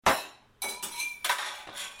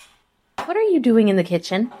What are you doing in the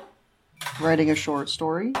kitchen? Writing a short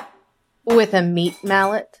story? With a meat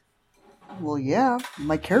mallet? Well, yeah.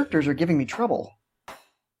 My characters are giving me trouble. Well,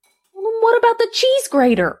 then what about the cheese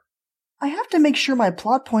grater? I have to make sure my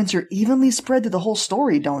plot points are evenly spread through the whole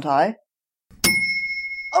story, don't I?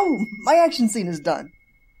 Oh, my action scene is done.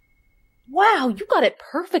 Wow, you got it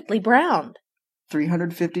perfectly browned.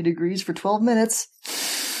 350 degrees for 12 minutes.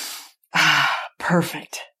 Ah,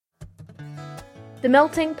 perfect. The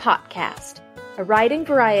Melting Potcast, a writing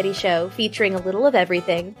variety show featuring a little of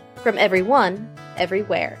everything, from everyone,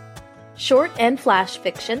 everywhere. Short and flash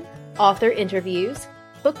fiction, author interviews,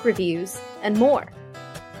 book reviews, and more.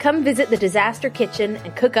 Come visit the Disaster Kitchen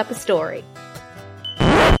and cook up a story.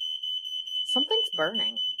 Something's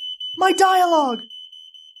burning. My dialogue!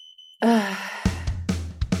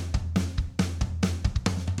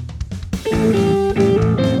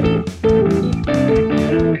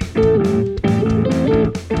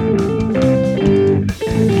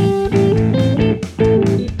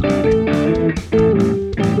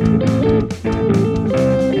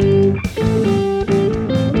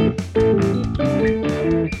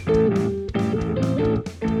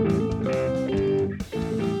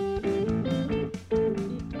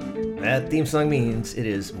 That theme song means it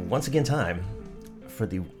is once again time for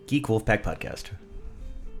the Geek Wolfpack podcast.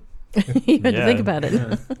 You had to think about it.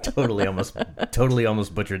 Yeah. totally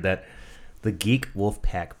almost butchered that. The Geek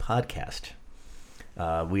Wolfpack podcast.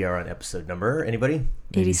 We are on episode number, anybody?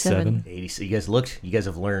 87. 80. You guys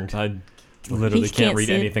have learned. I literally can't read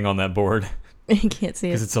anything on that board. You can't see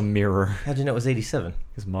it. Because it's a mirror. How'd you know it was 87?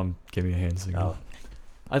 Because Mom gave me a hand signal. Oh.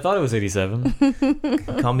 I thought it was 87.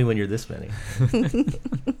 Call me when you're this many.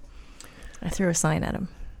 I threw a sign at him.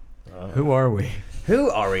 Who are we? Who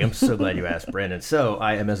are we? I'm so glad you asked, Brandon. So,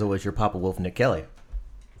 I am, as always, your Papa Wolf, Nick Kelly.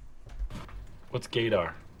 What's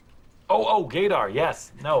Gaydar? Oh, Gaydar,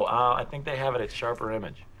 yes. No, I think they have it at Sharper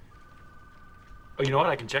Image. Oh, you know what?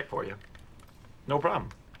 I can check for you. No problem.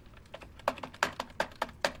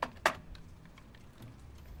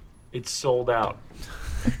 It's sold out.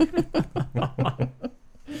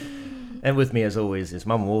 And with me, as always, is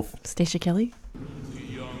Mama Wolf. Stacia Kelly.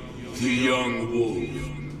 The young wolf.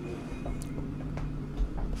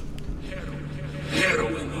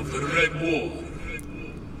 Heroine of the Red War.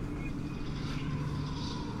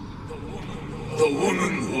 The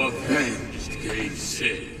woman who avenged Gate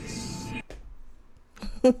 6.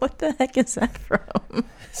 What the heck is that from?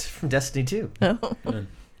 It's from Destiny 2. Oh,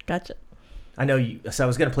 gotcha. I know you, so I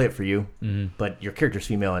was going to play it for you, but your character's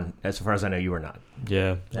female, and as far as I know, you are not.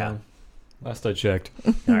 Yeah. Yeah. Last I checked.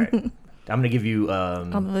 All right. I'm going to give you...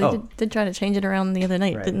 They did try to change it around the other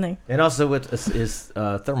night, right. didn't they? And also with is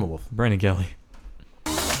Thermal Wolf. Brandon Kelly.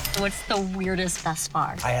 What's the weirdest thus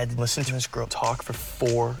far? I had to listen to this girl talk for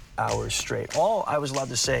 4 hours straight. All I was allowed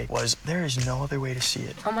to say was, there is no other way to see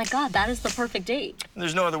it. Oh my god, that is the perfect date.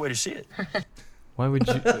 There's no other way to see it. Why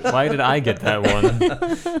did I get that one?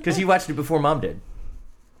 Because you watched it before Mom did.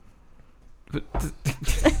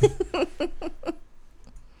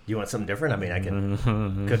 You want something different? I mean, I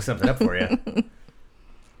can cook something up for you.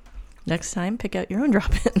 Next time, pick out your own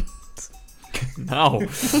drop-ins. No.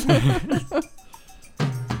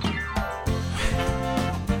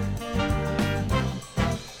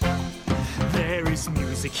 There is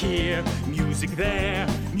music here, music there,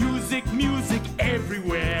 music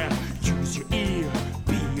everywhere. Use your ear,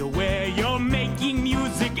 be aware, you're making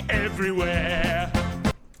music everywhere.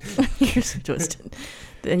 You're so twisted.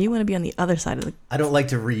 And you want to be on the other side of the... I don't like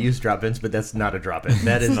to reuse drop-ins, but that's not a drop-in.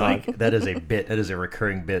 That is that is a bit. That is a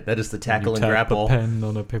recurring bit. That is the tackle and grapple. The pen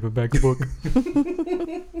on a paperback book.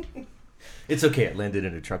 It's okay. It landed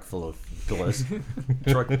in a truck full of pillows.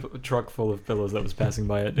 truck full of pillows that was passing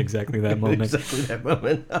by at exactly that moment. Exactly that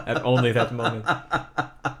moment. At only that moment.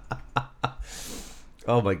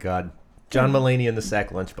 Oh my God. John Mulaney and the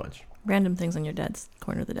Sack Lunch Bunch. Random things on your dad's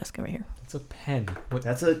corner of the desk over here. It's a pen. What?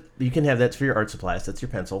 You can have that for your art supplies. That's your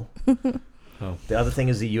pencil. Oh. The other thing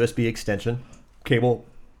is the USB extension cable.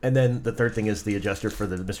 And then the third thing is the adjuster for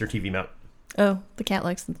the Mr. TV mount. Oh, the cat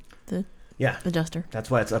likes the Yeah. adjuster. That's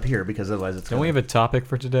why it's up here, because otherwise it's... Don't we have a topic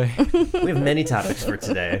for today? We have many topics for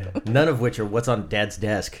today, none of which are what's on Dad's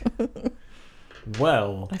desk.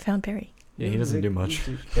 Well... I found Perry. Yeah, he doesn't do much.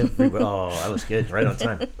 Oh, that was good. Right on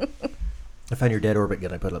time. I found your dead orbit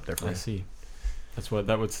gun. I put it up there for you. I see.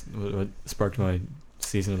 That was what sparked my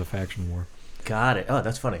season of the faction war. Got it. Oh,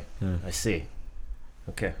 that's funny. Yeah. I see.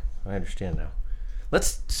 Okay, I understand now.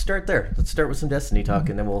 Let's start there. Let's start with some Destiny talk,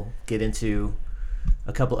 and then we'll get into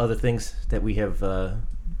a couple other things that we have... Sorry.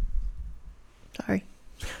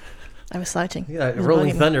 I was slouching. Yeah,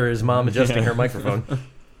 Rolling Thunder is Mom adjusting her microphone.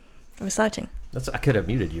 I was slouching. I could have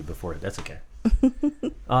muted you before. That's okay.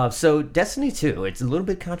 So Destiny 2, it's a little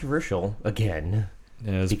bit controversial again.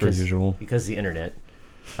 Yeah, as per usual. Because of the internet.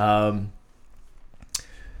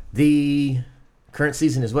 The current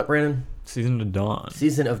season is what, Brandon? Season of Dawn.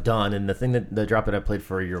 Season of Dawn, and the thing the drop that I played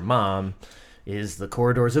for your mom is the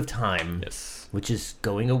Corridors of Time. Yes. Which is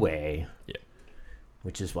going away. Yeah.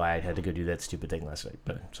 Which is why I had to go do that stupid thing last night,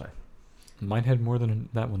 but it's fine. Mine had more than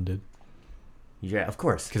that one did. Yeah, of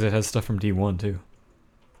course. Because it has stuff from D1 too.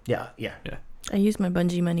 Yeah. I used my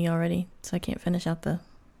Bungie money already, so I can't finish out the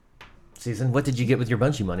season. What did you get with your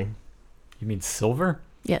Bungie money? You mean silver?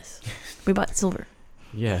 Yes. We bought silver.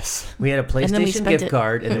 Yes. We had a PlayStation gift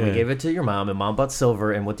card, and then we Yeah. gave it to your mom, and mom bought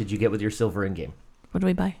silver, and what did you get with your silver in-game? What did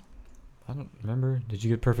we buy? I don't remember. Did you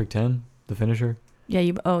get Perfect 10, the finisher? Yeah,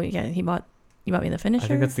 you bought me the finisher? I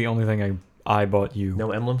think that's the only thing I bought you.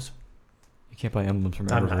 No emblems? You can't buy emblems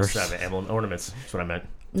from I'm not Eververse. emblem ornaments. That's what I meant.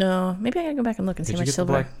 No, maybe I gotta go back and look and see Did how you much get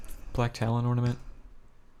silver. the black talon ornament?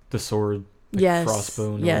 The sword? Yes.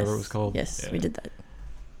 Crossbone or yes. whatever it was called? Yes, Yeah. we did that.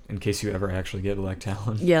 In case you ever actually get black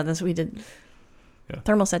talon. Yeah, that's what we did. Yeah.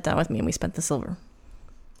 Thermal sat down with me and we spent the silver.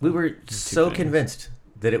 We were so convinced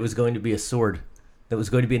that it was going to be a sword. That was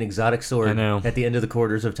going to be an exotic sword I know. at the end of the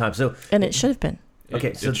Corridors of Time. So, And it should have been. Okay,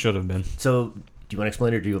 It should have been. So, do you want to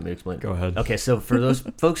explain it, or do you want me to explain it? Go ahead. Okay, so for those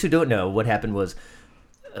folks who don't know, what happened was,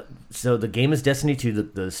 so the game is Destiny 2,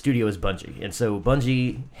 the studio is Bungie. And so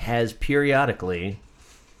Bungie has periodically,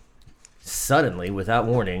 suddenly, without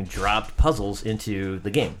warning, dropped puzzles into the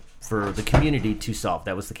game for the community to solve.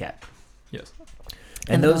 That was the cat. Yes.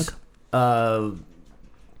 And those,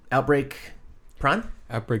 Outbreak Prime?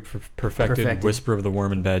 Outbreak perfected, Whisper of the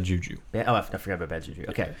Worm, and Bad Juju. Yeah, I forgot about Bad Juju.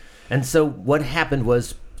 Okay. And so what happened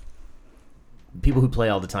was people who play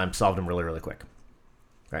all the time solved them really, really quick.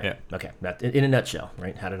 Right? Yeah. Okay. That, in a nutshell,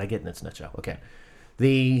 right? How did I get in this nutshell? Okay.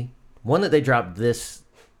 The one that they dropped this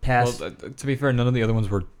past... Well, to be fair, none of the other ones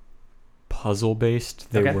were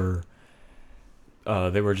puzzle-based. They were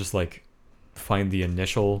just like, find the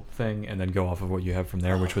initial thing and then go off of what you have from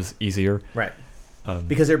there, which was easier. Right.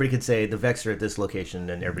 Because everybody could say the Vex are at this location,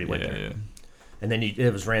 and everybody went there. Yeah. And then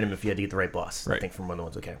it was random if you had to get the right boss. Right. I think from one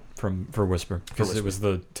of the ones. Okay. For Whisper. Because it was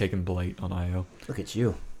the Taken Blight on IO. Look at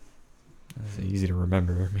you. It's easy to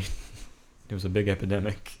remember. I mean, it was a big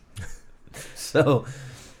epidemic. So,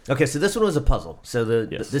 okay, so this one was a puzzle. So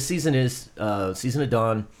this season is Season of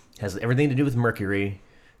Dawn, has everything to do with Mercury.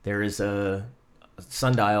 There is a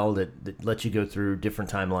sundial that lets you go through different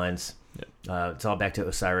timelines. Yep. It's all back to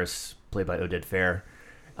Osiris, played by Oded Fair.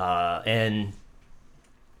 And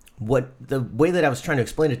the way that I was trying to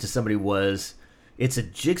explain it to somebody was, it's a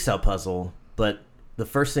jigsaw puzzle, but the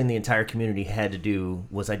first thing the entire community had to do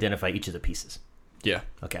was identify each of the pieces. Yeah.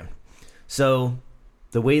 Okay. So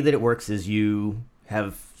the way that it works is you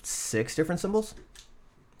have 6 different symbols?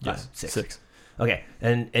 Yes. 6. Okay.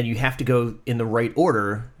 And you have to go in the right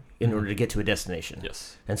order in order to get to a destination.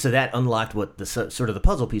 Yes. And so that unlocked what the sort of the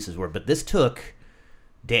puzzle pieces were. But this took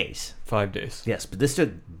days. 5 days. Yes, but this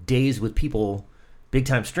took days with people,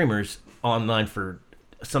 big-time streamers, online for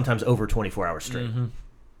sometimes over 24 hours straight. Mm-hmm.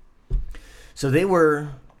 So they were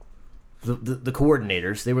the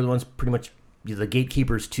coordinators. They were the ones pretty much the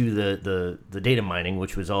gatekeepers to the data mining,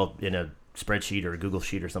 which was all in a spreadsheet or a Google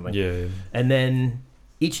sheet or something. Yeah. And then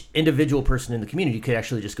each individual person in the community could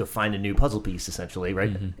actually just go find a new puzzle piece, essentially,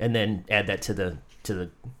 right? Mm-hmm. And then add that to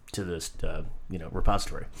the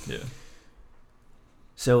repository. Yeah.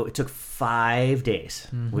 So it took 5 days,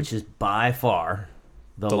 which is by far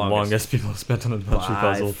the longest people have spent on a Bungie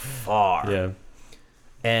puzzle. By far. Yeah.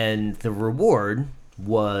 And the reward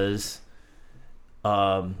was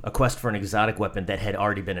a quest for an exotic weapon that had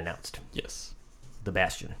already been announced. Yes. The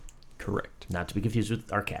Bastion. Correct. Not to be confused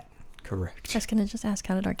with our cat. Correct. I was gonna just ask,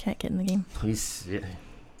 how did our cat get in the game? He's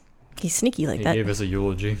sneaky like he that. He gave us a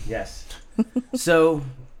eulogy. Yes. So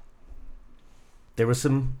there was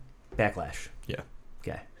some backlash. Yeah.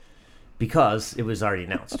 Okay. Because it was already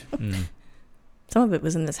announced. Some of it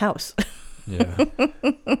was in this house. Yeah.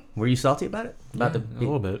 Were you salty about it? About a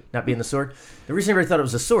little bit. Not being the sword? The reason everybody thought it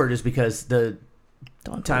was a sword is because the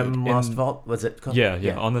Time Lost Vault, was it called?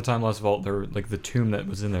 Yeah. On the Time Lost Vault, there, like the tomb that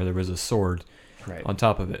was in there was a sword on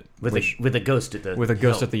top of it. With a ghost at the With a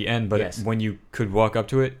ghost at the end, but when you could walk up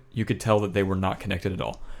to it, you could tell that they were not connected at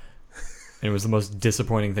all. And it was the most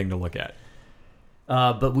disappointing thing to look at.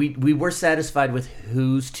 But we were satisfied with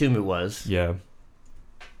whose tomb it was. Yeah.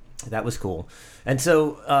 That was cool. And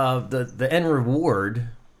so the end reward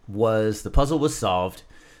was the puzzle was solved,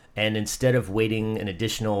 and instead of waiting an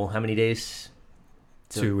additional, how many days?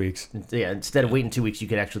 2 weeks. Yeah, instead of waiting 2 weeks, you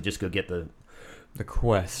could actually just go get the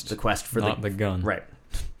quest. The quest for not the gun. Right.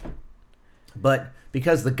 But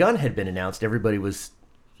because the gun had been announced, everybody was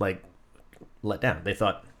like let down. They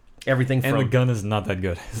thought everything and the gun is not that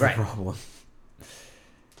good. Is right. The problem.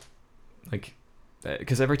 Like,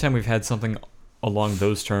 because every time we've had something along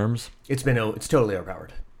those terms, it's totally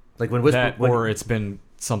overpowered. Like when Whisper, it's been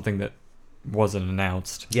something that wasn't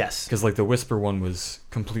announced. Yes, because like the Whisper one was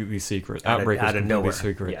completely secret. Outbreak was completely nowhere.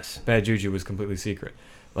 Secret. Yes, Bad Juju was completely secret.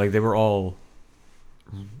 Like they were all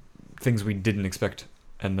things we didn't expect,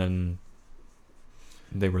 and then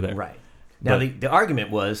they were there. Right. Now the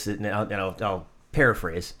argument was, and I'll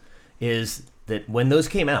paraphrase, is that when those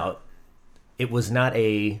came out, it was not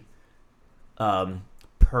a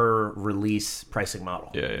per release pricing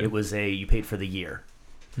model. Yeah. It was you paid for the year.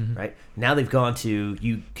 Right. Now they've gone to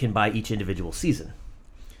you can buy each individual season.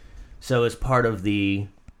 So as part of the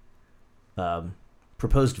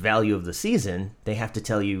proposed value of the season, they have to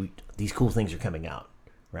tell you these cool things are coming out.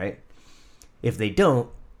 Right. If they don't,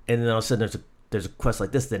 and then all of a sudden there's a quest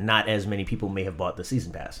like this, then not as many people may have bought the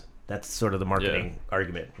season pass. That's sort of the marketing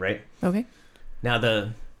argument, right? Okay. Now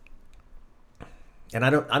and I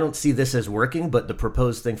don't see this as working, but the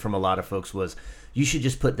proposed thing from a lot of folks was you should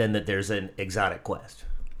just put then that there's an exotic quest.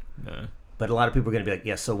 No. But a lot of people are going to be like,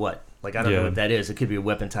 yeah, so what? Like, I don't know what that is. It could be a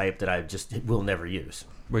weapon type that I just will never use.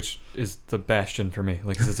 Which is the bastion for me.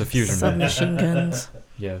 Like, 'cause it's a fusion. Submachine guns.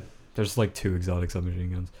 Yeah. There's like 2 exotic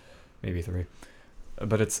submachine guns. Maybe 3.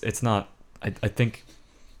 But it's not... I think...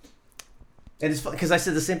 And it's fun, because I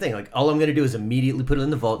said the same thing. Like, all I'm going to do is immediately put it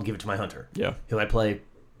in the vault and give it to my hunter. Yeah. Who I play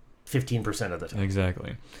 15% of the time.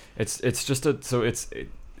 Exactly. It's just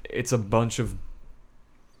it's a bunch of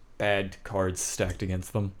bad cards stacked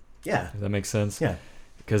against them. Yeah. Does that make sense? Yeah.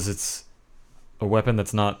 Because it's a weapon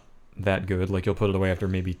that's not that good. Like, you'll put it away after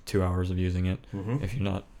maybe 2 hours of using it if you're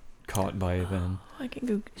not caught by it then. I can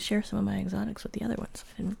go share some of my exotics with the other ones.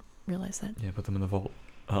 I didn't realize that. Yeah, put them in the vault.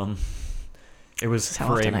 It was how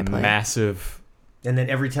for often I play. Massive... And then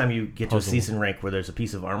every time you get puzzle. to a season rank where there's a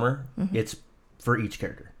piece of armor, it's for each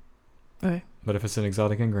character. Okay. But if it's an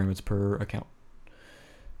exotic engram, it's per account.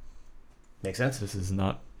 Make sense? This is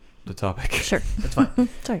not the topic. Sure. That's fine.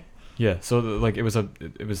 Sorry. Yeah, so like it was an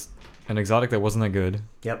exotic that wasn't that good.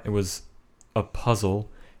 Yep. It was a puzzle,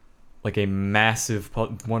 like a massive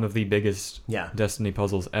one of the biggest Destiny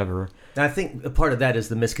puzzles ever. And I think a part of that is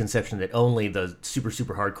the misconception that only the super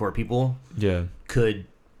hardcore people could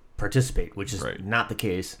participate, which is not the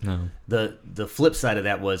case. No. The flip side of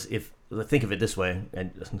that was, if think of it this way,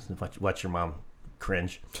 and watch your mom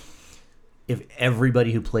cringe. If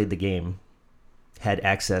everybody who played the game had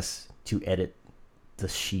access to edit the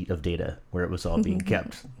sheet of data where it was all being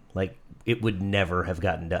kept, like, it would never have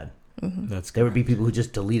gotten done. There would be people who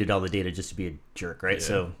just deleted all the data just to be a jerk, right? Yeah.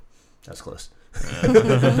 So that's close.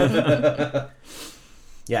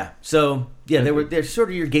 Yeah. So yeah, they're sort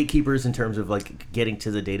of your gatekeepers in terms of like getting to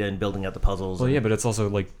the data and building out the puzzles. Well, yeah, but it's also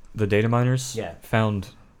like the data miners found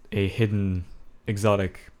a hidden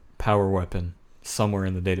exotic power weapon somewhere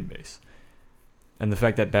in the database. And the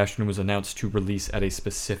fact that Bastion was announced to release at a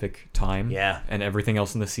specific time, and everything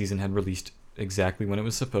else in the season had released exactly when it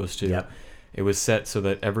was supposed to. It was set so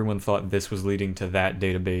that everyone thought this was leading to that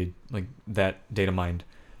database, like that data mined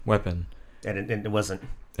weapon. And it wasn't.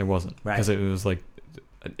 It wasn't. Right. Because it was like,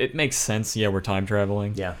 it makes sense. Yeah, we're time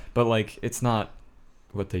traveling. Yeah. But like, it's not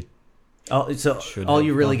what they. So all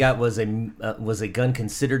you really got was a gun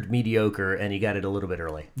considered mediocre, and you got it a little bit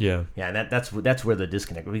early. Yeah. Yeah, and that's where the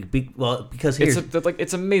disconnect. Because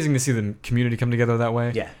it's amazing to see the community come together that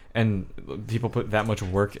way. Yeah. And people put that much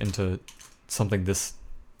work into something this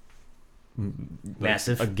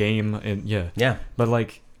massive, a game, and yeah. But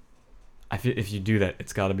like, if you do that,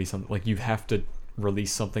 it's got to be something like you have to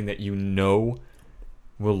release something that you know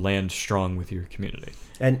will land strong with your community.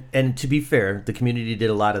 And to be fair, the community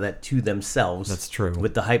did a lot of that to themselves. That's true.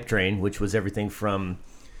 With the hype train, which was everything from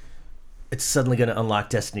it's suddenly going to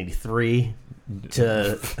unlock Destiny 3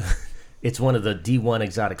 to it's one of the D1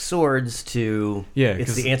 exotic swords to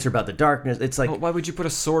it's the answer about the darkness. It's like, why would you put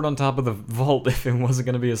a sword on top of the vault if it wasn't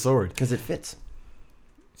going to be a sword? Because it fits.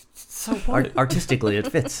 So what? Artistically,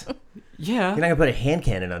 it fits. Yeah. You're not going to put a hand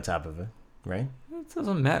cannon on top of it, right? It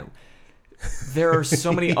doesn't matter. There are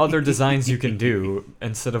so many other designs you can do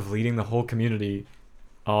instead of leading the whole community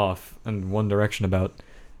off in one direction about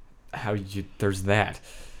how there's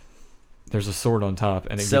there's a sword on top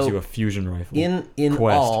and it gives you a fusion rifle. In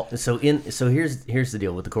quest. So here's the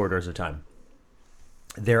deal with the Corridors of Time.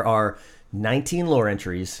 There are 19 lore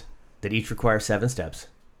entries that each require 7 steps.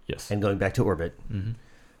 Yes. And going back to orbit. Mm-hmm.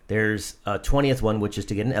 There's a 20th one, which is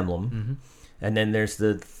to get an emblem. Mm-hmm. And then there's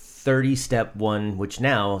the 30-step one, which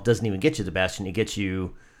now doesn't even get you the Bastion. It gets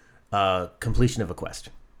you completion of a quest.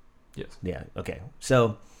 Yes. Yeah. Okay.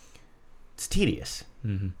 So it's tedious.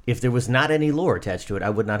 Mm-hmm. If there was not any lore attached to it, I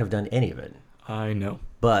would not have done any of it. I know.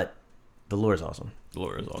 But the lore is awesome. The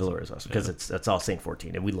lore is awesome. The lore is awesome because it's all Saint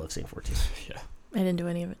 14, and we love Saint 14. Yeah. I didn't do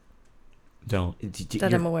any of it Don't.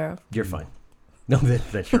 that I'm aware of. You're fine. No,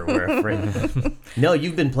 that you're aware of, right? No,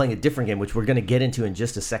 you've been playing a different game, which we're going to get into in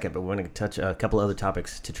just a second, but we're going to touch a couple other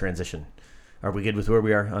topics to transition. Are we good with where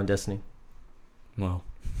we are on Destiny? Well.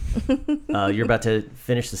 You're about to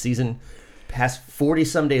finish the season past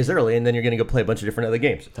 40-some days early, and then you're going to go play a bunch of different other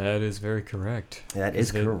games. That is very correct. That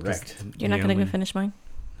is correct. You're not going to go finish mine?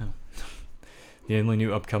 No. The only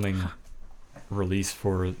new upcoming release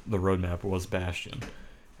for the roadmap was Bastion,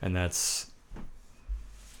 and that's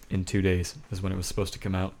in 2 days is when it was supposed to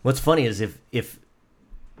come out. What's funny is if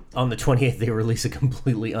on the 28th they release a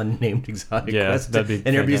completely unnamed exotic quest, that'd be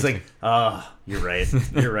and everybody's fantastic. like, you're right.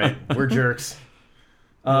 You're right. We're jerks.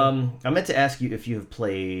 I meant to ask you if you have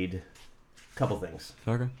played a couple things.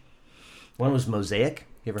 Okay. One was Mosaic.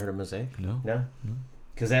 You ever heard of Mosaic? No. No?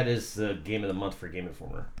 Because that is the game of the month for Game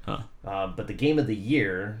Informer. Huh. But the game of the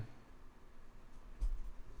year,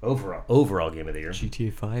 overall game of the year.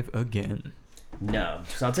 GTA 5 again. No.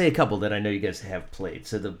 So I'll tell you a couple that I know you guys have played.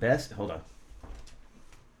 So the best, hold on.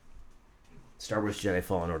 Star Wars Jedi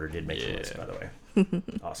Fallen Order did make the list, by the way.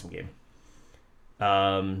 Awesome game.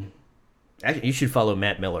 Actually, you should follow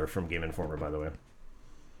Matt Miller from Game Informer, by the way.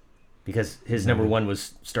 Because his number one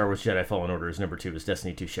was Star Wars Jedi Fallen Order. His number two was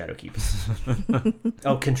Destiny 2 Shadowkeep.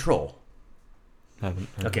 Oh, Control.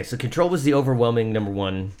 Okay, so Control was the overwhelming number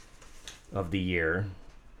one of the year.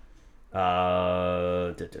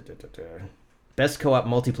 Best co-op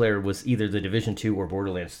multiplayer was either The Division 2 or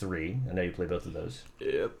Borderlands 3. I know you played both of those.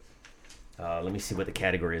 Yep. Let me see what the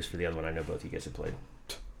category is for the other one. I know both you guys have played.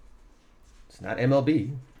 It's not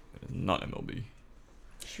MLB. Not MLB.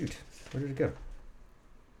 Shoot. Where did it go?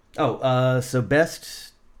 Oh, so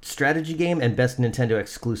best strategy game and best Nintendo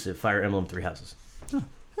exclusive, Fire Emblem Three Houses.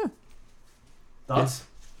 Thoughts?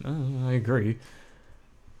 I agree.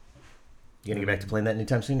 You gonna get back to playing that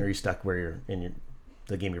anytime soon, or are you stuck where you're in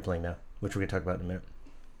the game you're playing now, which we're gonna talk about in a minute?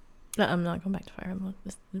 No, I'm not going back to Fire Emblem.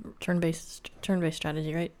 It's turn-based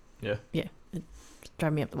strategy, right? Yeah. Yeah. It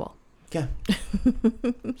drive me up the wall. Yeah.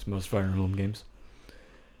 It's most Fire Emblem games.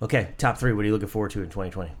 Okay, top three. What are you looking forward to in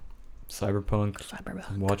 2020?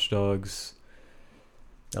 Cyberpunk. Watch Dogs.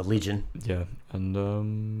 Legion. Yeah,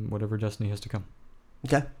 and whatever Destiny has to come.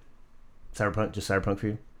 Okay. Cyberpunk, just Cyberpunk for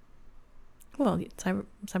you? Well,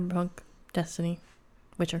 Cyberpunk, Destiny,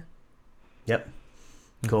 Witcher. Yep.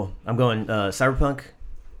 Cool. I'm going Cyberpunk,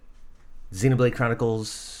 Xenoblade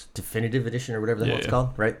Chronicles Definitive Edition, or whatever the hell it's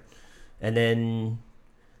called, right? And then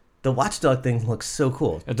the Watchdog thing looks so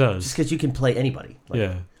cool. It does. Just because you can play anybody.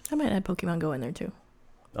 Yeah. I might add Pokemon Go in there too.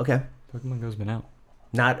 Okay. Pokemon Go's been out.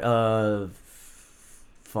 Not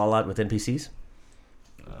Fallout with NPCs?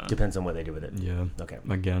 Depends on what they do with it. Yeah. Okay.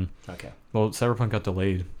 Again. Okay. Well, Cyberpunk got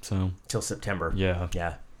delayed, so. Till September. Yeah.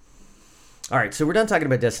 Yeah. All right, so we're done talking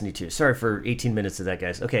about Destiny 2. Sorry for 18 minutes of that,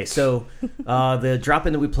 guys. Okay, so the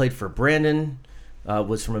drop-in that we played for Brandon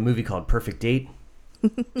was from a movie called Perfect Date,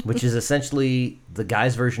 which is essentially the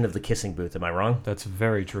guy's version of The Kissing Booth. Am I wrong? That's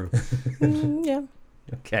very true. Yeah.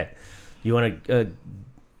 Okay. You want to,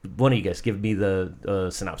 one of you guys, give me the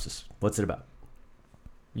synopsis. What's it about?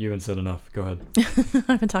 You haven't said enough. Go ahead.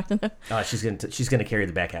 I haven't talked enough. She's gonna carry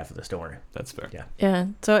the back half of this. Don't worry. That's fair. Yeah. Yeah.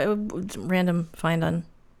 So it was random find on,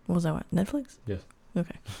 what was that? What, Netflix? Yes.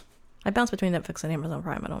 Okay. I bounce between Netflix and Amazon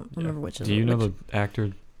Prime. I don't remember which is Do you know which. the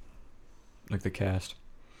actor, like the cast?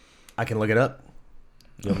 I can look it up.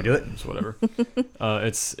 You want me to do it? It's whatever.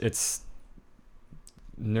 It's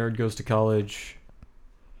nerd goes to college,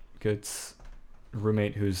 gets a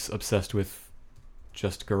roommate who's obsessed with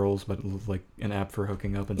just girls, but like an app for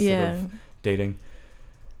hooking up instead of dating.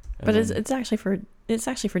 But it's actually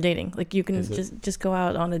for dating. Like you can just go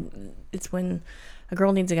out on a. It's when a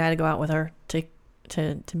girl needs a guy to go out with her to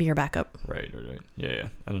be her backup. Right. Yeah.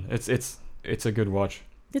 I don't know. It's a good watch.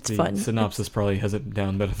 It's the fun. Synopsis probably has it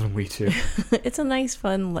down better than we do. It's a nice,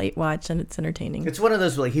 fun, light watch, and it's entertaining. It's one of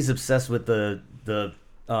those like he's obsessed with the.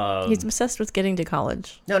 He's obsessed with getting to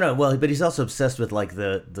college. No. Well, but he's also obsessed with like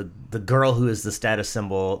the girl who is the status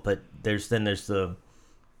symbol. But there's the,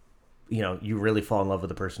 you really fall in love with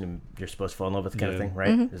the person who you're supposed to fall in love with, kind of thing,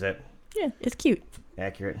 right? Mm-hmm. Is that? Yeah, it's cute.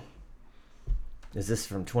 Accurate. Is this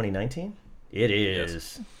from 2019? It is.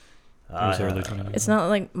 Yes. It was early 2019. It's not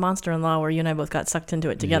like Monster-in-Law where you and I both got sucked into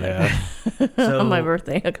it together So, on my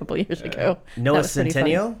birthday a couple years ago. Noah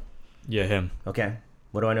Centineo? Yeah, him. Okay.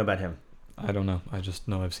 What do I know about him? I don't know. I just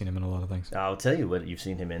know I've seen him in a lot of things. I'll tell you what you've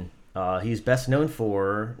seen him in. He's best known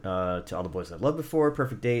for To All the Boys I've Loved Before,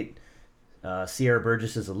 Perfect Date, Sierra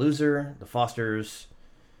Burgess is a Loser, The Fosters.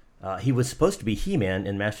 He was supposed to be He-Man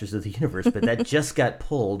in Masters of the Universe, but that just got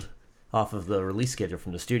pulled off of the release schedule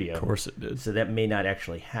from the studio. Of course it did. So that may not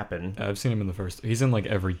actually happen. I've seen him in the first. He's in like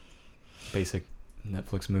every basic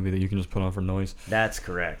Netflix movie that you can just put on for noise. That's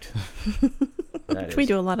correct. That we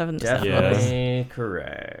do a lot of this stuff. Definitely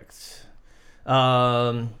correct.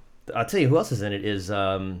 I'll tell you who else is in it is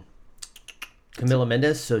Camila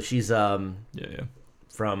Mendes. So she's from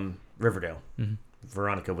Riverdale. Mm-hmm.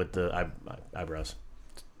 Veronica with the eyebrows.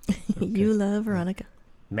 Okay. You love Veronica.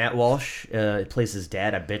 Matt Walsh plays his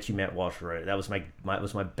dad. I bet you Matt Walsh wrote it. That was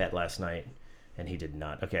my bet last night, and he did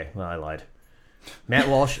not. Okay, well I lied. Matt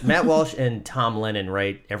Walsh and Tom Lennon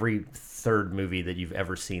write every third movie that you've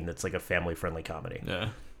ever seen that's like a family-friendly comedy. Yeah.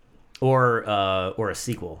 Or a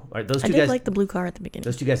sequel. Right, those two I did guys like the blue car at the beginning.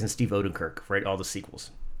 Those two guys and Steve Odenkirk write all the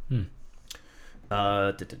sequels.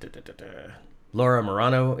 Laura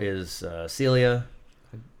Morano is Celia.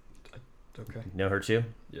 Okay. You know her too?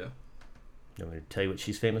 Yeah. You want me to tell you what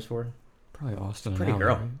she's famous for? Probably Austin. Pretty and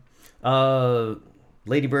girl. Ally, right?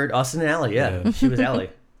 Lady Bird, Austin and Ally. Yeah. She was Ally.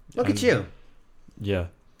 Look at you. Yeah.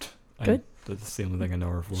 Good. That's the only thing I know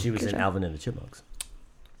her for. She was in Alvin and the Chipmunks.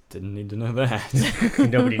 Didn't need to know that.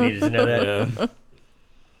 Nobody needed to know that. Yeah.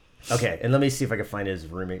 Okay, and let me see if I can find his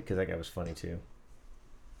roommate, because that guy was funny too.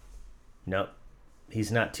 Nope.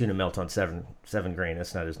 He's not Tuna Melt on 7 Grain.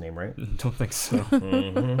 That's not his name, right? Don't think so.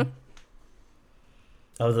 Mm-hmm.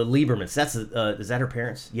 Oh, the Liebermans. That's is that her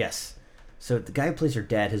parents? Yes. So the guy who plays her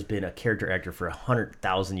dad has been a character actor for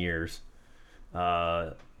 100,000 years.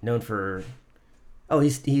 Known for,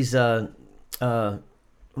 he's oh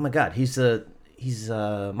my God, he's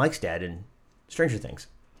Mike's dad in Stranger Things.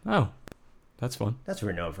 Oh, that's fun. That's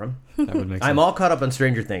where we know him from. That would make sense. I'm all caught up on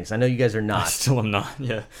Stranger Things. I know you guys are not. I still am not.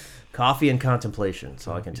 Yeah. Coffee and contemplation. That's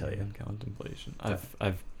all I can tell you. And contemplation.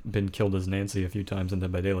 I've been killed as Nancy a few times in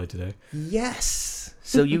Dead by Daylight today. Yes.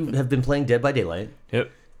 So you have been playing Dead by Daylight. Yep.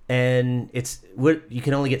 And it's what you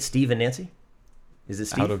can only get Steve and Nancy. Is it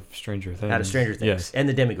Steve? Out of Stranger Things. Out of Stranger Things. Yes. And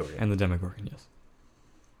the Demogorgon. And the Demogorgon. Yes.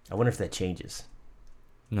 I wonder if that changes.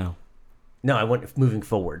 No. No, I want moving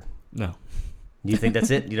forward. No. You think that's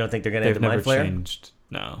it? You don't think they're going to add the Mind Flayer? Changed.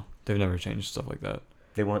 No, they've never changed stuff like that.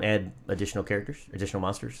 They won't add additional characters, additional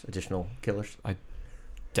monsters, additional killers? I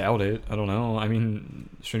doubt it. I don't know. I mean,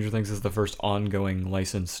 Stranger Things is the first ongoing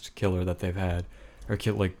licensed killer that they've had, or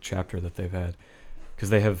chapter that they've had, because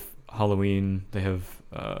they have Halloween, they have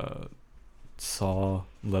Saw,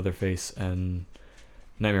 Leatherface, and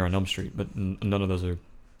Nightmare on Elm Street, but none of those are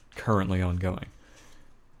currently ongoing.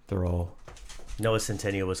 They're all. Noah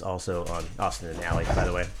Centennial was also on Austin and Ally, by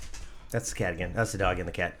the way. That's the cat again. That's the dog and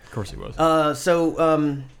the cat. Of course he was.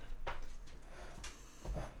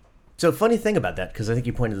 So funny thing about that, because I think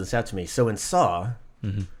you pointed this out to me. So in Saw,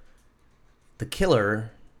 the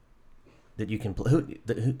killer that you can play,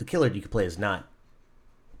 the killer you can play is not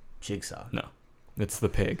Jigsaw. No, it's the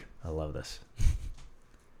pig. I love this.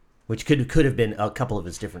 Which could have been a couple of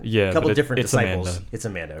his different, different it's disciples. Amanda. It's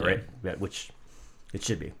Amanda, right? Yeah, which it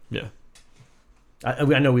should be. Yeah.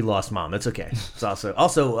 I know we lost Mom. That's okay. It's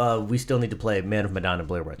also we still need to play Man of Medan and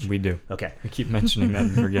Blair Witch. We do. Okay. We keep mentioning that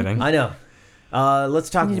and forgetting. I know.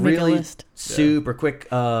 Let's talk really super quick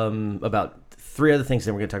about 3 other things,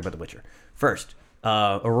 then we're going to talk about The Witcher. First,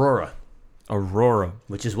 Aurora. Aurora.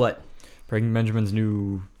 Which is what? Breaking Benjamin's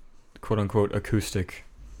new quote-unquote acoustic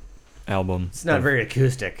album. It's not very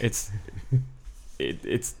acoustic. It's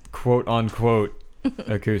quote-unquote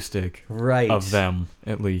acoustic, right? Of them,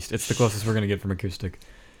 at least. It's the closest we're going to get from acoustic.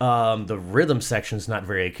 The rhythm section's not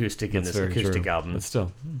very acoustic in this acoustic album. But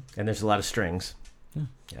still. And there's a lot of strings. Yeah.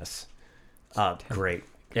 Yes. Great.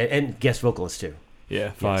 And guest vocalists, too.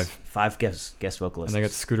 Yeah, 5. Yes, 5 guest vocalists. And they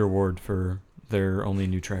got Scooter Ward for their only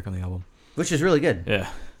new track on the album. Which is really good. Yeah.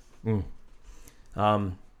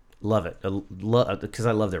 Love it. Because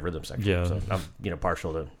I love their rhythm section. Yeah. So I'm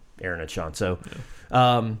partial to Aaron and Sean. So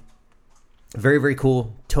very, very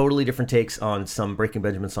cool. Totally different takes on some Breaking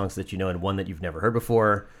Benjamin songs that you know and one that you've never heard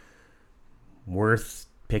before. Worth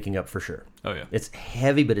picking up for sure. Oh, yeah. It's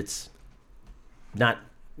heavy, but it's not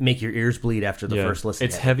make your ears bleed after the first listen.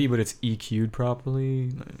 It's heavy, but it's EQ'd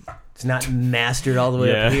properly. It's not mastered all the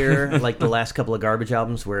way up here like the last couple of Garbage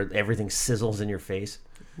albums where everything sizzles in your face.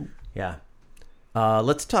 Yeah.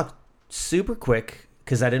 Let's talk super quick,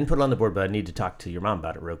 because I didn't put it on the board, but I need to talk to your mom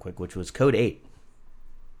about it real quick, which was Code 8.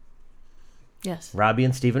 Yes. Robbie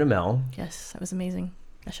and Stephen Amell. Yes, that was amazing.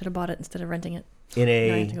 I should have bought it instead of renting it. In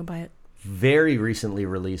now I have to go buy it. Very recently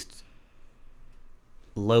released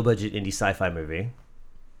low-budget indie sci-fi movie.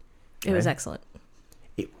 It was excellent.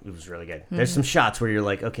 it was really good. There's some shots where you're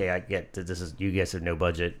like, okay, I get that this is, you guys have no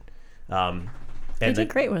budget. And they did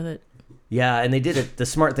great with it. Yeah, and they did it the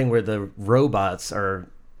smart thing where the robots are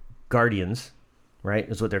guardians, right?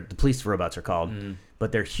 Is what the police robots are called.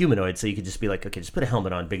 But they're humanoid, so you could just be like, okay, just put a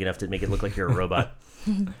helmet on big enough to make it look like you're a robot.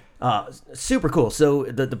 Super cool. So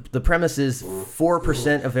the premise is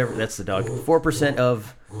 4% of that's the dog. 4%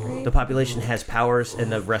 of the population has powers,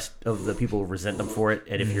 and the rest of the people resent them for it.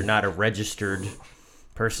 And if you're not a registered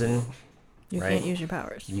person, you can't use your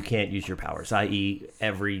powers. You can't use your powers, i.e.,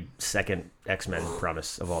 every second X-Men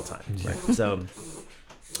promise of all time. Right? So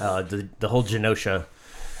the whole Genosha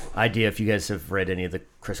idea, if you guys have read any of the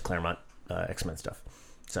Chris Claremont X-Men stuff.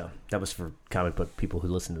 So that was for comic book people who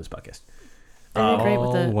listen to this podcast. They did great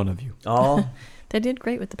with the one of you. All they did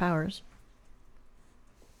great with the powers.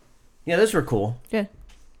 Yeah, those were cool. Yeah,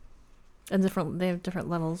 and they have different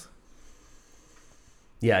levels.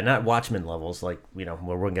 Yeah, not Watchmen levels, like, you know,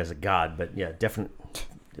 where one guy's a god, but yeah, different.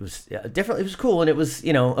 It was definitely, it was cool, and it was,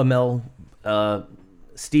 you know, Amel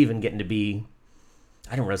Steven getting to be.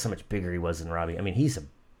 I didn't realize how much bigger he was than Robbie. I mean, he's a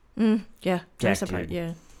jack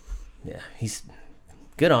dude. Yeah, he's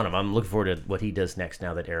good on him. I'm looking forward to what he does next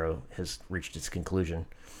now that Arrow has reached its conclusion.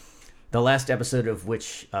 The last episode of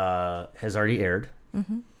which has already aired,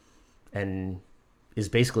 and is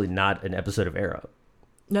basically not an episode of Arrow.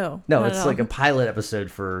 No, it's like a pilot episode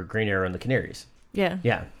for Green Arrow and the Canaries.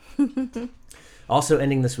 Yeah. Also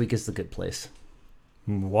ending this week is The Good Place.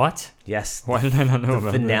 What? Yes. Why did I not know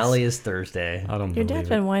about this? The finale is Thursday. I don't Your believe dad's it.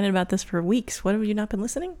 been whining about this for weeks. What, have you not been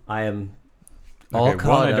listening? I am all all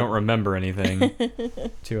caught one, up. I don't remember anything.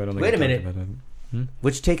 Two, I don't think Wait I a minute. talked about it.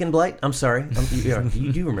 Which Taken Blight? I'm sorry.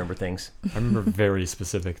 You do remember things. I remember very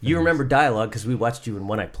specific things. You remember dialogue because we watched you in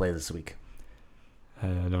One Act Play this week. I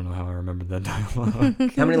don't know how I remembered that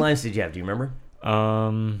dialogue. How many lines did you have? Do you remember?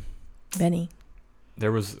 Benny.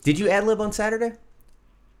 There was. Did you ad-lib on Saturday?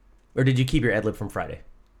 Or did you keep your ad-lib from Friday?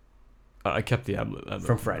 I kept the ad-lib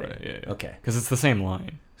from Friday. Yeah. Okay. Because it's the same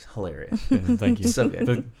line. It's hilarious. Yeah, thank you. So good.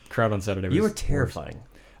 The crowd on Saturday was You were terrifying.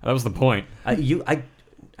 worse. That was the point. I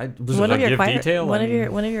was One of give your choir, detail? one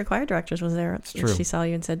of your choir directors was there. It's true. She saw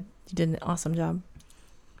you and said you did an awesome job.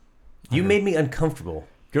 You made me uncomfortable.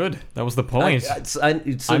 Good. That was the point.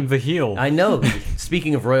 I'm the heel. I know.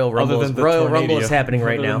 Speaking of Royal Rumble, Royal Rumble is happening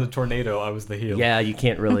right now. Other than the tornado, I was the heel. Yeah, you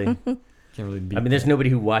can't really. Beat I mean, there's nobody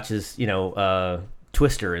who watches,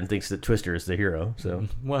 Twister and thinks that Twister is the hero. So,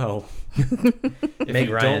 well, if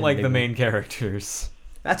you don't like the main characters,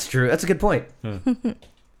 that's true. That's a good point.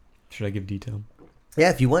 Should I give detail? Yeah,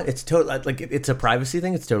 if you want, it's totally like it's a privacy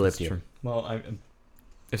thing. It's totally up to you. True. Well,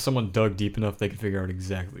 if someone dug deep enough, they could figure out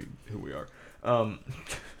exactly who we are.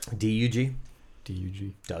 D-U-G?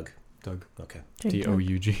 D-U-G. Doug. Okay.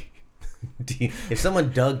 D-O-U-G. If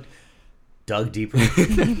someone dug deeper.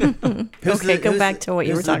 Go back to what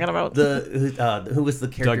you were talking about. Who was the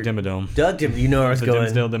character? Doug Dimmadome. Doug Dimmadome. You know where I was the going.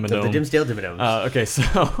 Dimsdale Dimmadome. The Dimsdale Dimmadomes. Okay,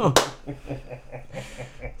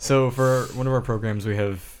 so for one of our programs, we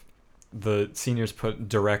have the seniors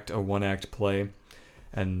direct a one-act play,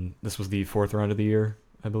 and this was the 4th round of the year,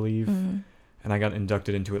 I believe. And I got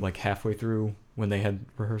inducted into it like halfway through when they had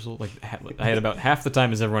rehearsal. Like I had about half the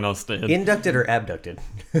time as everyone else did. Inducted or abducted?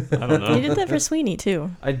 I don't know. You did that for Sweeney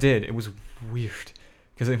too. I did. It was weird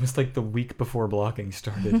because it was like the week before blocking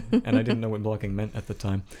started, and I didn't know what blocking meant at the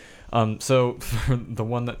time. So for the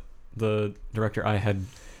one that the director I had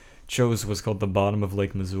chose was called The Bottom of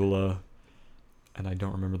Lake Missoula, and I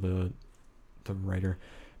don't remember the writer.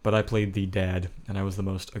 But I played the dad, and I was the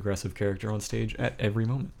most aggressive character on stage at every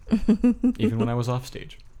moment, even when I was off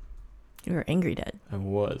stage. You were angry dad. I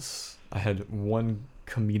was. I had one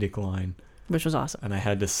comedic line. Which was awesome. And I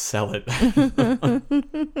had to sell it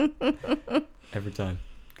every time.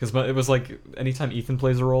 Because it was like, anytime Ethan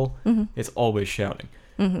plays a role, it's always shouting.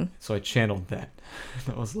 So I channeled that.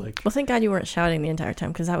 I was like... Well, thank God you weren't shouting the entire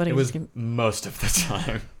time, because that would have... It was most of the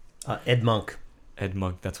time. Ed Monk. Ed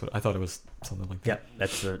Monk, that's what I thought it was, something like that.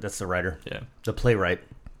 Yeah, that's the writer. Yeah. The playwright.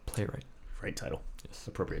 Right title. Yes.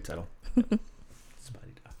 Appropriate title.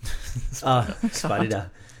 Spotty-da.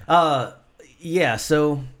 Yeah,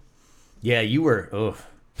 so yeah, you were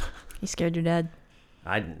You scared your dad.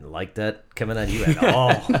 I didn't like that coming out of you at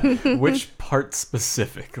all. Which part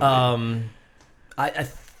specifically? I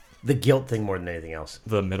the guilt thing more than anything else.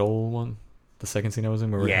 The middle one? The second scene I was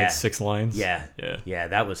in where we had 6 lines? Yeah,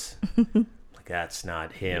 that was that's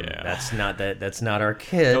not him. Yeah. That's not our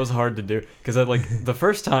kid. That was hard to do because the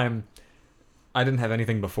first time I didn't have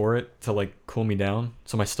anything before it to like cool me down,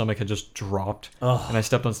 so my stomach had just dropped, and I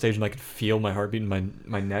stepped on stage and I could feel my heartbeat in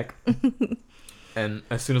my neck. And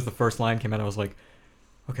as soon as the first line came out, I was like,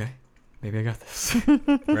 okay, maybe I got this.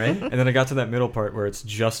 Right? And then I got to that middle part where it's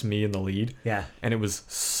just me in the lead. Yeah. And it was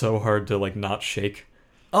so hard to like not shake.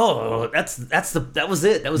 Oh, that was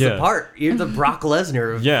it. That was the part. You're the Brock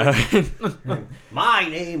Lesnar. My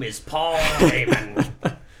name is Paul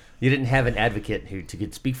Heyman. You didn't have an advocate who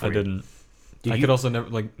could speak for you. I didn't. I could also never,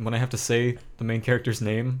 like, when I have to say the main character's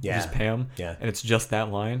name, which is Pam, and it's just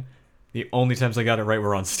that line, the only times I got it right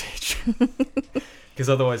were on stage. Because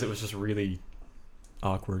otherwise it was just really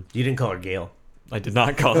awkward. You didn't call her Gail. I did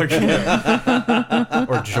not call her Gail.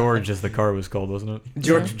 Or George, as the car was called, wasn't it?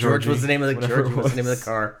 George was the name of the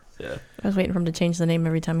car. Yeah. I was waiting for him to change the name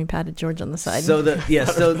every time he patted George on the side. So I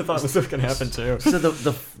thought this was going to happen too. So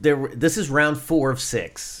this is round 4 of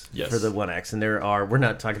 6 for the 1X, and we're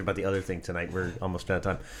not talking about the other thing tonight. We're almost out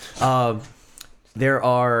of time. There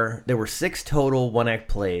were 6 total 1-act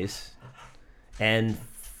plays, and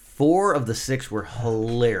 4 of the 6 were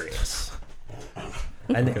hilarious.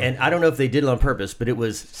 And I don't know if they did it on purpose, but it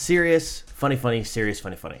was serious, funny, serious,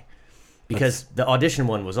 funny. Because the audition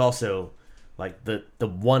one was also like the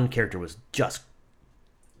one character was just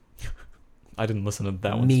I didn't listen to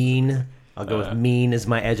that one. Mean. I'll go with mean as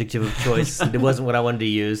my adjective of choice. It wasn't what I wanted to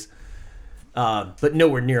use. But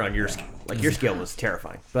nowhere near on your scale. Like your scale was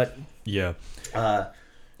terrifying. But yeah.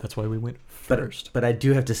 That's why we went first. But I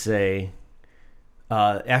do have to say,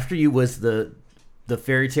 after you was the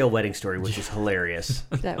fairy tale wedding story, which is hilarious.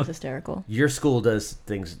 That was hysterical. Your school does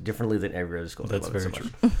things differently than every other school. That's very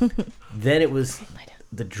true. Then it was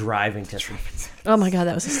the driving test. Oh my God,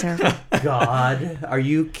 that was hysterical. God, are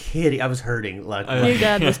you kidding? I was hurting. Like your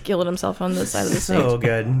dad was killing himself on the side of the stage. So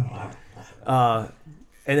good. And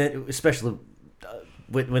then especially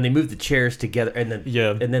when they moved the chairs together, and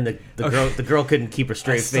then the girl couldn't keep her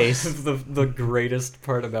straight face. The greatest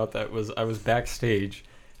part about that was I was backstage.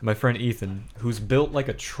 My friend Ethan, who's built like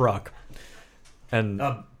a truck, and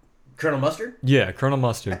Colonel Mustard? Yeah, Colonel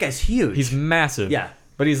Mustard. That guy's huge. He's massive. Yeah.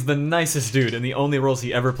 But he's the nicest dude, and the only roles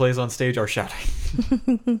he ever plays on stage are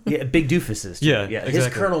shouting. Yeah, big doofuses. Too. Yeah, His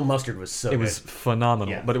exactly. Colonel Mustard was so good. It was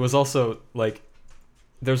phenomenal. Yeah. But it was also, like,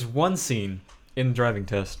 there's one scene in the driving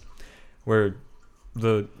test where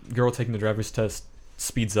the girl taking the driver's test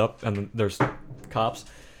speeds up, and there's cops.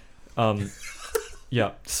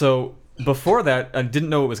 Yeah, so before that, I didn't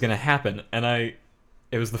know what was going to happen, and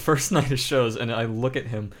it was the first night of shows, and I look at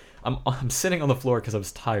him. I'm sitting on the floor because I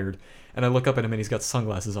was tired, and I look up at him, and he's got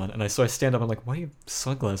sunglasses on, and so I stand up. I'm like, "Why do you have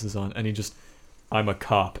sunglasses on?" And he just, "I'm a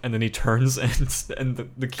cop," and then he turns and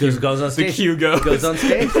the cue goes on stage. The cue goes on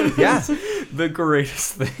stage. Yeah, the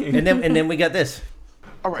greatest thing. And then we got this.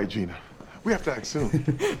 All right, Gina. We have to act soon.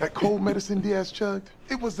 That cold medicine Diaz chugged,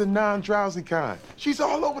 it was the non-drowsy kind. She's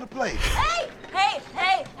all over the place.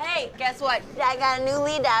 Hey, guess what? I got a new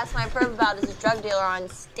lead to ask my perp about as a drug dealer on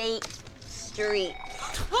State Street.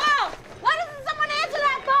 Whoa! Why doesn't someone answer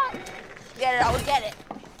that phone? Get it, I will get it.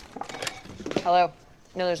 Hello?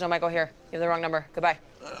 No, there's no Michael here. You have the wrong number. Goodbye.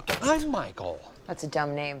 I'm Michael. That's a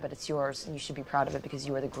dumb name, but it's yours, and you should be proud of it because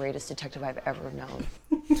you are the greatest detective I've ever known.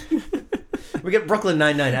 We get Brooklyn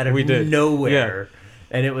Nine-Nine out of nowhere.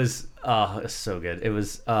 Yeah. And it was so good. It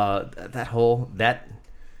was how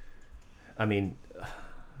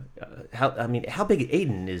big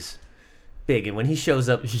Aiden is big, and when he shows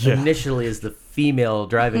up initially as the female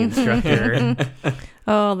driving instructor.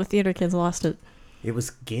 Oh, the theater kids lost it. It was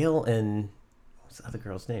Gail and what's the other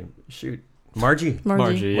girl's name? Shoot. Margie,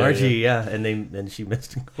 yeah. And then she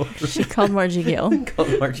missed it. She called Margie Gail.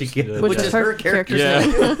 Which is her character's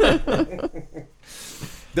name.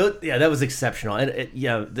 Yeah, that was exceptional. And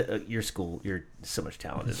your school, you're so much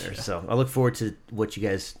talent in there. So I look forward to what you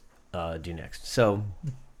guys do next. So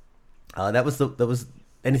that was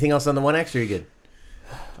anything else on the 1X, or are you good?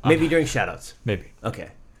 Maybe during shoutouts. Maybe. Okay.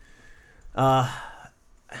 I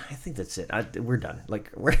think that's it. We're done.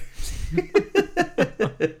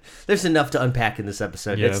 There's enough to unpack in this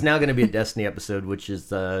episode. Yeah. It's now going to be a Destiny episode, which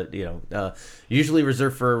is usually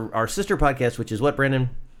reserved for our sister podcast, which is what, Brandon?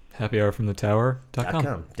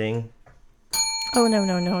 happyhourfromthetower.com. Ding. Oh,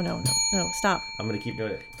 no, stop. I'm going to keep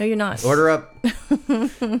doing it. No, you're not. Order up.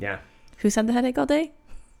 Yeah. Who's had the headache all day?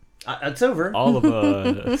 It's over. All of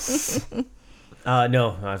us.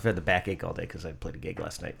 No, I've had the backache all day because I played a gig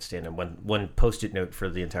last night. Staying on one post-it note for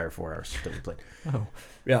the entire 4 hours that we played. Oh.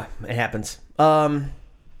 Yeah, it happens. Done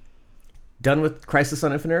with Crisis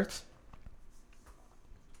on Infinite Earths?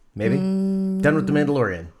 Maybe? Done with The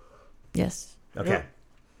Mandalorian? Yes. Okay. Yep.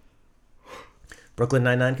 Brooklyn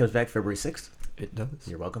Nine-Nine comes back February 6th. It does.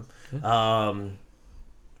 You're welcome. Yeah.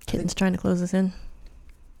 Kitten's trying to close us in.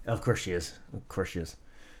 Of course she is.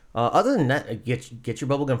 Other than that, get your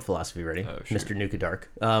bubblegum philosophy ready, sure. Mr. Nuka Dark.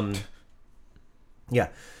 Yeah.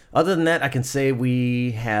 Other than that, I can say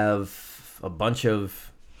we have a bunch of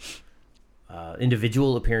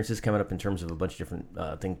individual appearances coming up in terms of a bunch of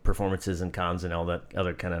different performances and cons and all that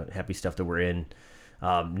other kind of happy stuff that we're in.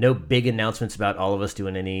 No big announcements about all of us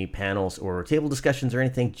doing any panels or table discussions or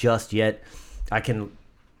anything just yet. I can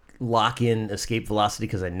lock in Escape Velocity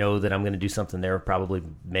because I know that I'm going to do something there, probably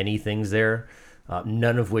many things there,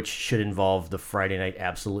 none of which should involve the Friday night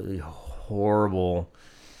absolutely horrible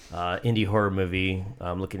indie horror movie.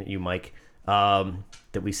 I'm looking at you, Mike,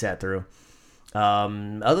 that we sat through.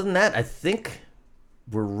 Other than that, I think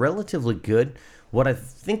we're relatively good. What I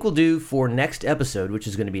think we'll do for next episode, which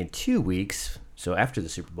is going to be in 2 weeks, so after the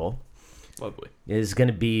Super Bowl, lovely, is going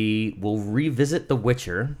to be, we'll revisit The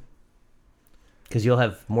Witcher, because you'll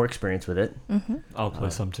have more experience with it. Mm-hmm. I'll play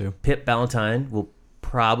some too. Pip Ballantyne will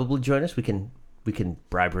probably join us. We can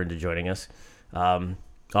bribe her into joining us.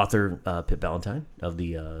 Author Pip Ballantyne of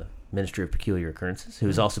the Ministry of Peculiar Occurrences,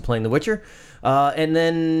 who's also playing The Witcher, and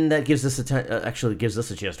then that gives us gives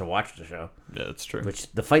us a chance to watch the show. Yeah, that's true. Which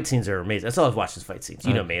the fight scenes are amazing. That's all I've watched is fight scenes.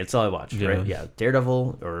 You know me. It's all I watch, right? Yeah,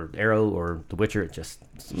 Daredevil or Arrow or The Witcher.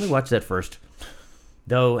 Let me watch that first.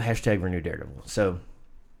 Though #renew Daredevil. So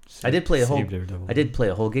I did play a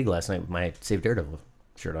whole gig last night with my Save Daredevil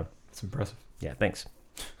shirt on. That's impressive. Yeah, thanks.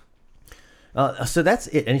 So that's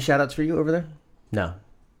it. Any shout outs for you over there? No.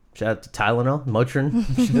 Shout out to Tylenol,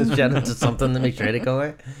 Motrin. Shout out to something that makes your headache go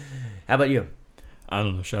away. How about you? I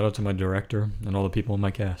don't know. Shout out to my director and all the people in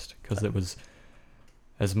my cast, because it was,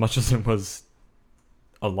 as much as it was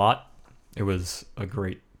a lot, it was a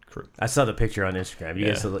great crew. I saw the picture on Instagram. You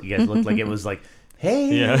guys looked like it was like,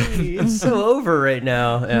 hey, it's so over right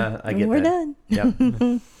now. Yeah, I get We're that.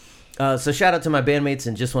 done. Yep. So shout out to my bandmates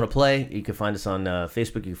and Just Want to Play. You can find us on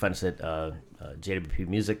Facebook. You can find us at JWP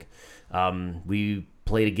Music. We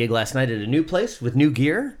played a gig last night at a new place with new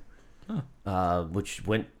gear, which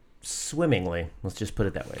went swimmingly. Let's just put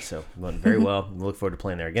it that way. So it went very well. We look forward to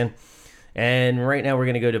playing there again. And right now we're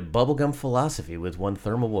going to go to Bubblegum Philosophy with One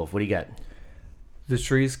Thermal Wolf. What do you got? The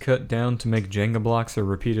trees cut down to make Jenga blocks are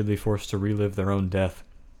repeatedly forced to relive their own death.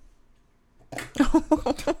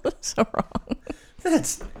 So wrong.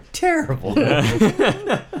 That's terrible.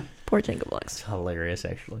 Poor Jenga blocks. It's hilarious,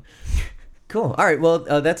 actually. Cool. All right. Well,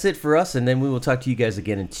 that's it for us, and then we will talk to you guys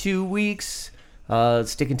again in 2 weeks.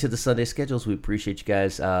 Sticking to the Sunday schedules. We appreciate you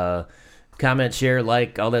guys. Comment, share,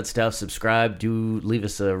 like, all that stuff. Subscribe. Do leave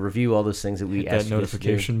us a review. All those things that we ask you to do. Hit that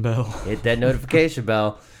notification bell. Hit that notification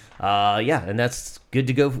bell. Yeah, and that's good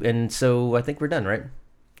to go. And so I think we're done, right?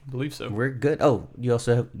 I believe so. We're good. Oh, you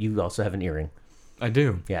also have an earring. I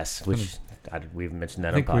do. Yes, which we haven't mentioned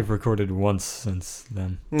that. I think we've recorded once since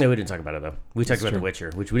then. No, we didn't talk about it though. We talked about The Witcher,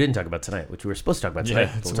 which we didn't talk about tonight, which we were supposed to talk about tonight.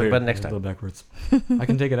 Yeah, we'll talk about it next time. A little backwards. I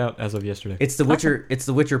can take it out as of yesterday. It's The Witcher. It's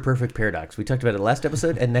The Witcher Perfect Paradox. We talked about it last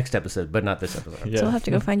episode and next episode, but not this episode. Yeah. So I'll have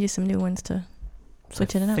to go find you some new ones to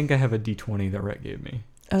switch in and out. I think I have a D20 that Rhett gave me.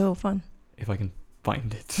 Oh, fun. If I can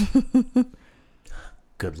find it.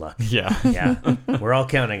 Good luck. Yeah. Yeah. We're all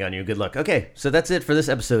counting on you. Good luck. Okay, so that's it for this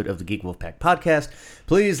episode of the Geek Wolfpack podcast.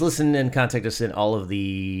 Please listen and contact us in all of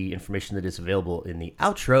the information that is available in the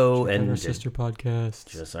outro. Check and our sister podcast.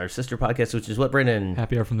 Just our sister podcast, which is what, Brendan?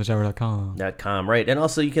 HappyHourFromTheTower.com. Right. And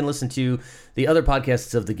also you can listen to the other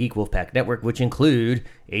podcasts of the Geek Wolfpack Network, which include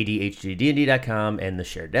ADHDD&D.com and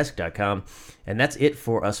TheSharedDesk.com. And that's it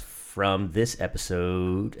for us from this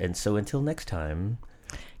episode. And so until next time,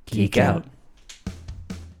 geek out.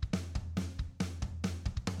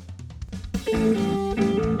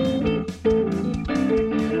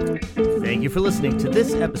 Thank you for listening to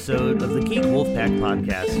this episode of the Geek Wolfpack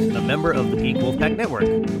Podcast, a member of the Geek Wolfpack Network.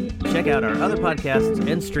 Check out our other podcasts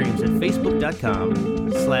and streams at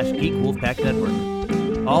facebook.com/Geek Wolfpack Network.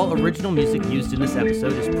 All original music used in this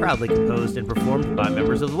episode is proudly composed and performed by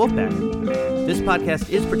members of the Wolfpack. This podcast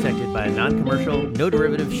is protected by a non-commercial,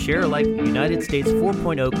 no-derivative, share-alike United States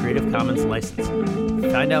 4.0 Creative Commons license.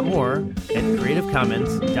 Find out more at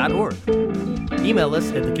creativecommons.org. Email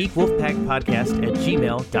us at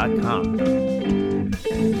thegeekwolfpackpodcast@gmail.com.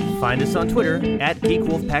 Find us on Twitter at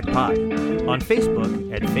GeekWolfpackPod, on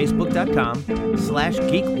Facebook at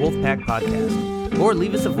facebook.com/GeekWolfpackPodcast, or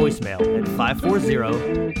leave us a voicemail at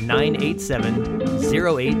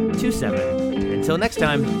 540-987-0827. Until next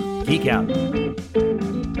time, geek out.